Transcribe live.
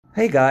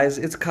Hey guys,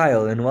 it's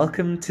Kyle and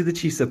welcome to the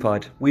Chisa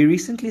Pod. We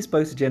recently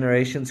spoke to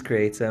Generations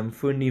creator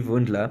Mfundi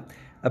Vundla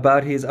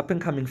about his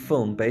up-and-coming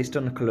film based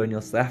on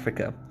colonial South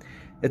Africa.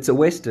 It's a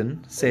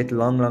western set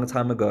long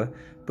time ago,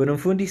 but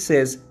Mfundi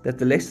says that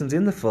the lessons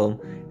in the film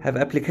have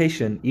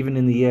application even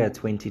in the year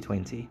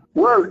 2020.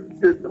 Well,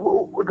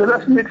 the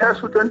lesson it has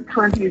for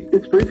 2020,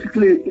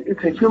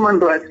 it's a human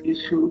rights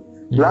issue.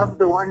 Love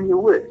the one you're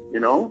with.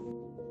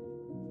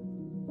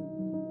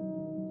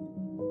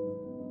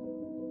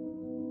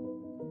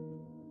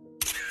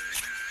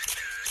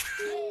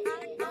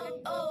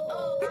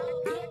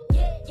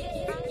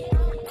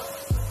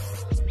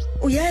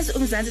 Uyazi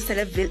uMzansi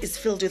Celebville is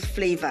filled with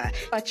flavor.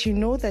 But you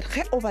know that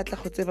ge o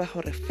batla go tseba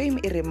gore fame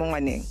e re mo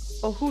ngwaneng,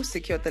 or who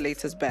secured the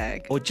latest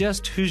bag, Or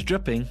just who's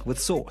dripping with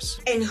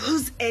sauce. and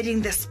who's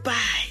adding the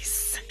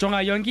spice.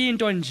 Jonga yonke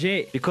into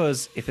nje.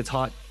 Because if it's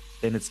hot,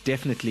 then it's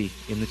definitely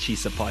in the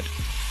Chisa Pod.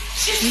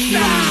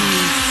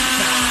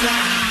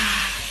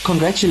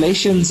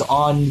 Congratulations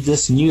on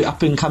this new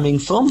up-and-coming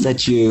film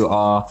that you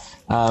are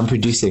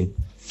producing.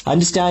 I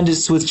understand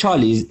it's with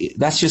Charlie.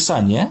 That's your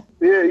son, yeah?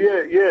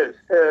 Yes.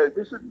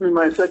 This has been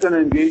my second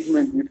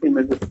engagement with him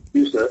as a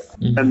producer.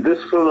 And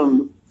this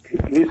film,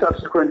 he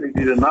subsequently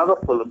did another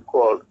film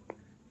called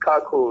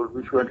Carcoal,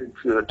 which went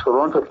into the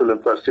Toronto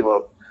Film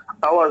Festival.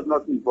 I was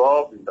not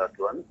involved in that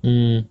one.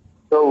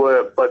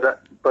 So,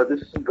 but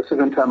this is the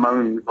second time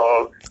I'm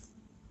involved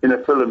in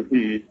a film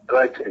he's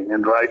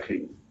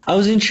writing. I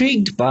was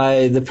intrigued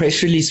by the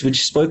press release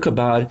which spoke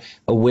about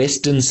a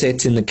Western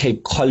set in the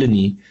Cape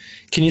Colony.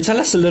 Can you tell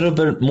us a little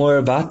bit more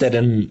about that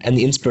and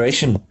the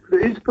inspiration? The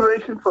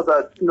inspiration for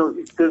that,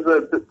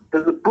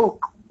 there's a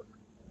book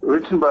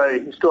written by a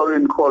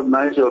historian called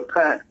Nigel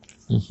Penn.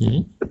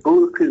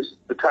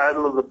 The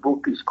title of the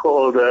book is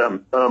called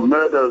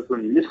Murders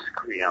and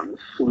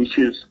Miscreants, which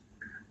is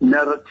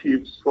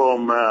narratives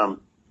from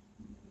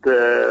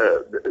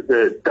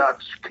the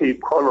Dutch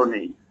Cape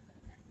Colony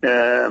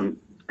in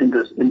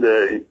the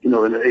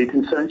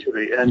 18th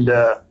century, and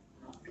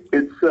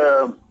it's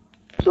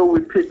so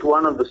we picked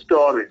one of the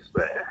stories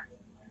there,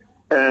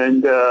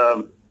 and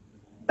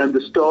the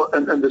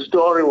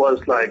story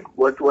was like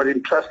what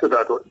interested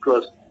us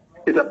was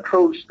it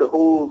approached the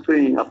whole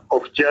thing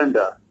of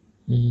gender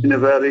in a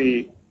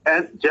very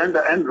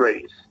gender and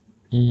race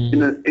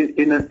in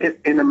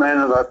a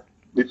manner that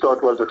we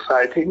thought was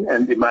exciting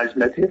and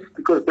imaginative,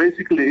 because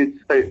basically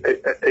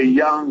it's a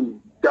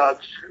young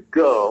Dutch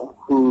girl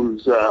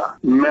who's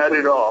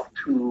married off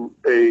to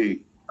a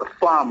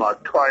farmer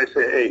twice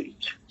her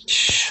age.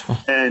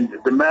 And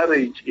the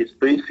marriage is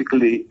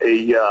basically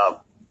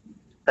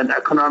an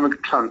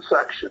economic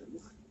transaction.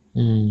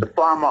 The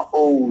farmer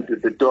owed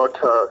the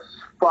daughter's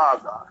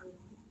father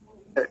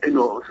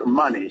some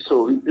money.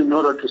 So in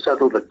order to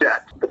settle the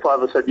debt, the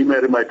father said, "You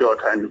marry my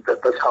daughter, and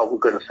that's how we're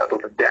going to settle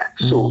the debt."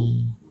 So,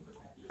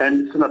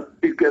 and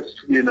it gets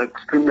to be an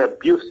extremely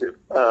abusive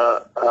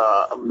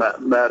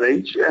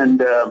marriage,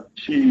 and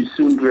she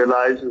soon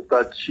realizes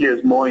that she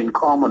has more in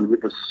common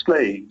with the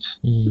slaves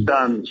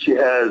than she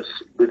has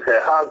with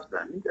her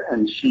husband,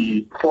 and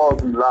she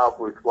falls in love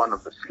with one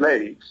of the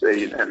slaves,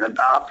 an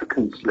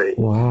African slave.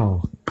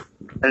 Wow.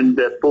 And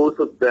both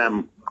of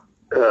them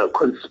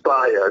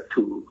conspire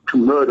to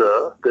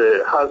murder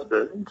the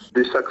husband.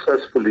 They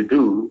successfully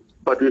do,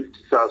 but with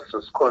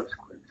disastrous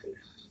consequences.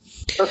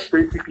 That's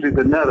basically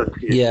the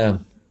narrative. Yeah.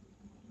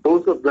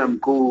 Both of them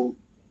go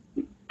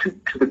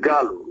to the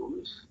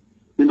gallows,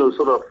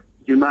 sort of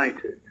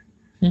united.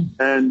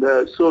 And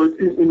so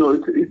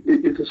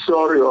it's a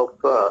story of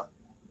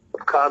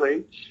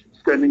courage,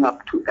 standing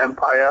up to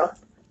empire,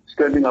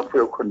 standing up for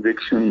your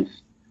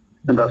convictions,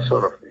 and that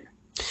sort of thing.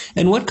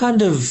 And what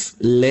kind of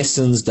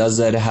lessons does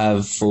that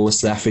have for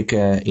South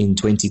Africa in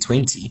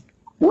 2020?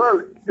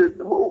 Well,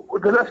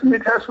 the lesson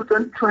it has for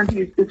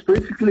 2020,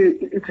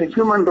 it's a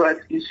human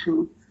rights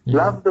issue.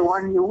 Love the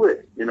one you're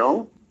with,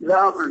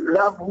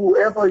 Love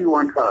whoever you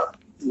want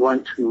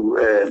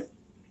to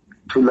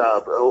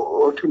love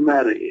or to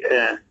marry.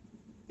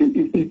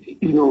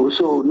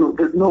 So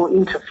there's no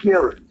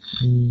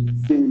interference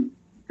in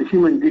the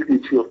human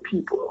dignity of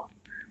people.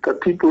 That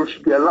people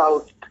should be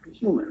allowed to be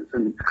humans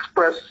and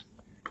express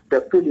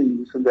their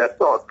feelings and their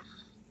thoughts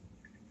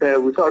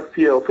without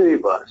fear or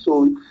favor.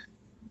 So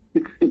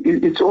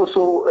it's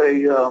also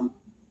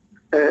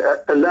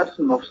a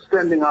lesson of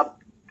standing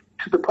up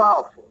to the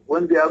powerful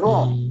when they are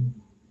wrong.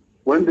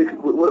 When they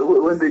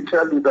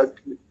tell you that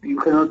you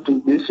cannot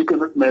do this, you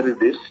cannot marry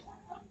this,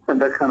 and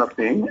that kind of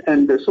thing.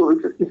 And so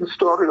it's a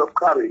story of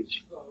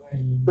courage.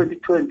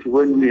 2020,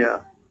 when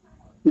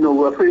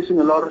we're facing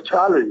a lot of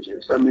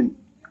challenges. I mean,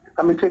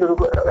 take a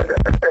look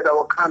at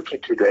our country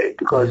today,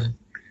 because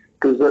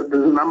there's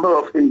a number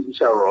of things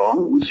which are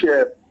wrong, which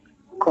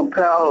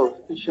compels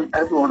each and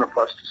every one of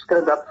us to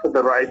stand up for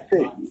the right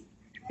thing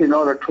in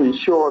order to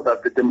ensure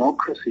that the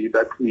democracy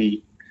that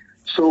we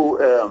so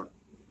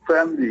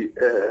firmly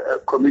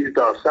committed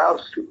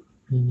ourselves to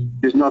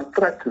is not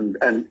threatened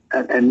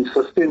and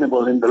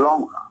sustainable in the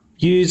long run.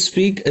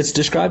 It's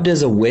described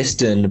as a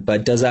Western,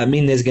 but does that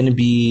mean there's going to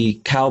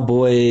be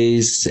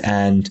cowboys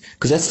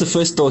because that's the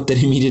first thought that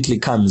immediately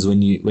comes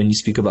when you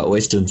speak about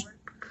Westerns.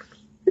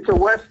 It's a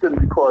Western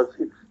because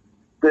it's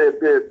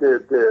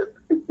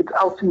it's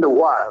out in the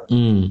wild,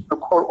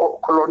 the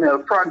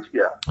colonial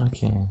frontier.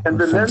 Okay. And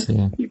the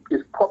landscape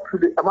is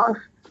populated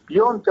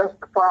beyond just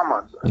the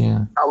farmers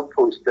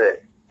outpost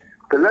there.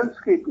 The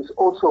landscape is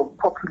also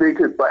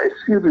populated by a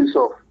series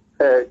of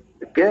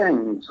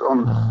gangs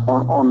on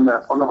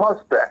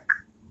horseback,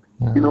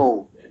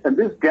 and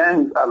these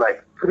gangs are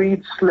like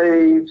freed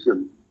slaves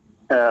and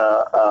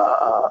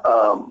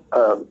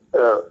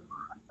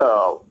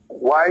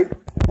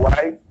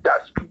white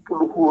Dutch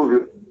people who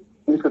are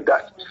into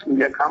Dutch East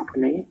India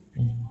Company,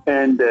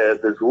 and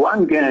there's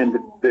one gang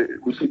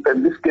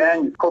and this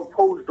gang is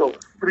composed of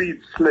freed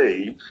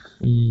slaves,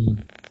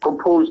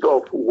 composed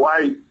of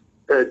white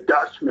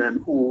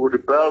Dutchmen who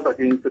rebelled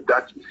against the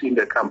Dutch East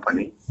India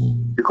Company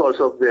because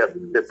of their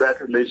bad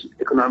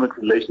economic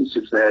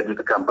relationships they had with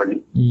the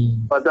company.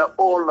 But they're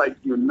all like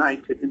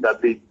united in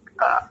that they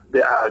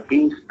are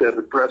against the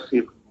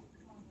repressive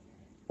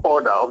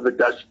order of the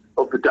Dutch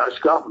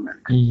government.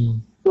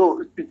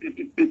 So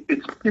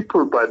it's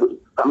people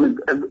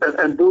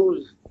and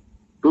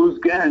those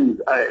gangs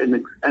are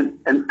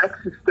an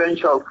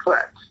existential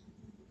threat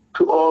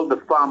to all the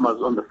farmers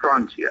on the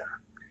frontier.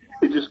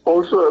 It is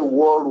also a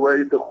world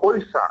where the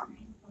Khoisan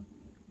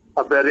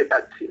are very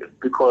active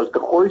because the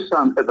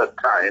Khoisan at that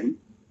time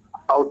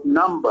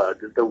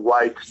outnumbered the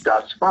white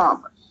Dutch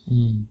farmers.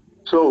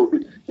 So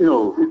it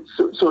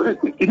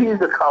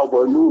is a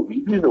cowboy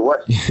movie. It is a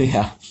Western.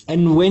 Yeah.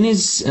 And when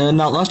is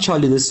now? I'll ask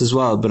Charlie this as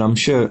well, but I'm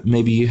sure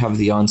maybe you have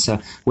the answer.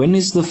 When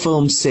is the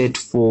film set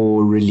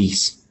for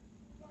release?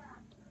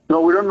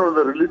 No, we don't know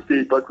the release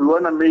date, but we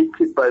want to make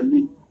it by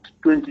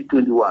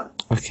mid-2021.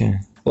 Okay.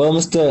 Well,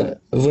 Mr.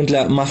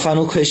 Vundla, my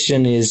final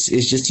question is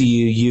just to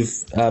you.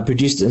 You've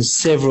produced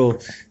several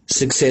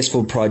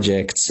successful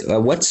projects.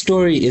 What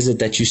story is it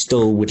that you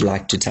still would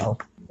like to tell?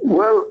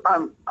 Well,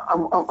 I'm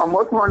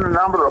working on a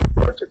number of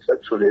projects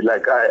actually.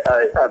 Like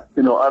I've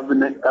been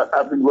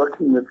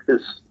working with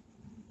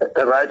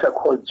a writer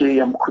called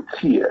J.M.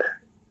 Coetzee.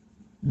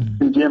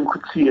 J.M.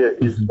 Coetzee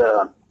is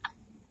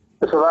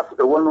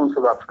a well-known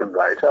South African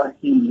writer.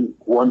 He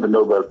won the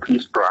Nobel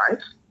Peace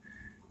Prize,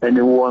 and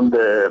he won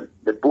the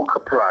Booker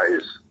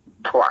Prize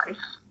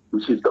twice,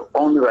 which is the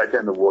only writer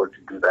in the world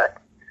to do that.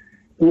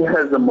 He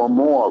has a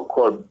memoir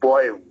called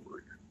Boyhood.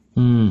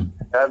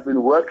 I've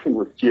been working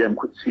with J.M.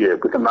 Coetzee,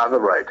 with another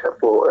writer,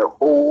 for a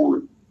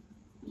whole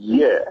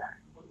year.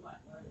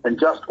 And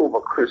just over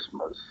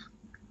Christmas,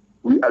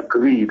 we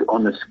agreed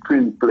on a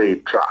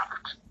screenplay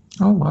draft.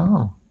 Oh,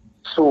 wow.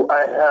 So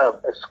I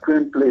have a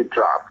screenplay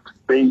draft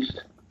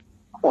based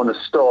on a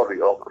story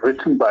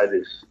written by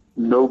this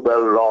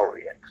Nobel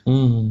laureate,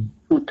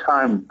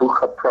 two-time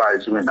Booker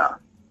Prize winner,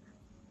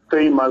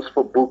 famous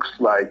for books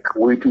like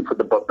Waiting for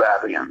the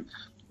Barbarians.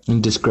 In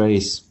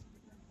Disgrace.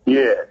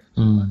 Yes.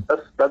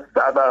 That's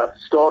the other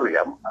story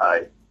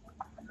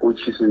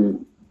which is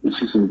in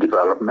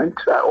development.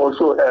 I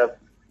also have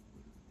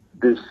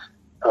this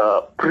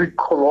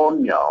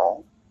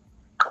pre-colonial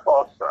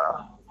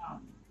Xhosa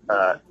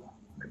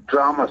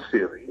drama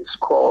series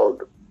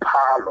called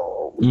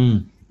Palo, which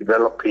is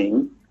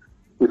developing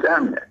with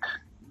Mnet.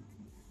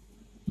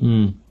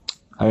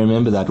 I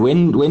remember that.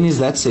 When is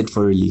that set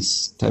for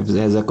release? Has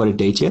that got a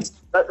date yet?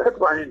 That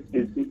one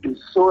is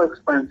so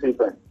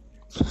expensive and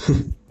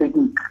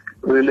taking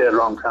really a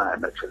long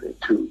time actually.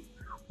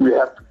 We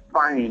have to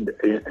find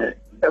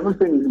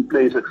everything is in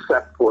place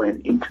except for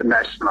an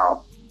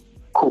international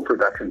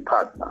co-production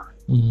partner.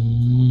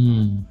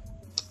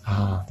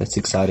 That's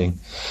exciting.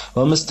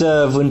 Well,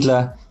 Mr.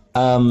 Vundla,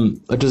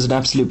 it was an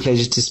absolute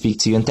pleasure to speak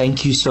to you, and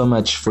thank you so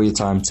much for your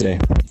time today.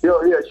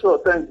 Yeah, sure.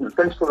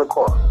 Thanks for the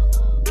call.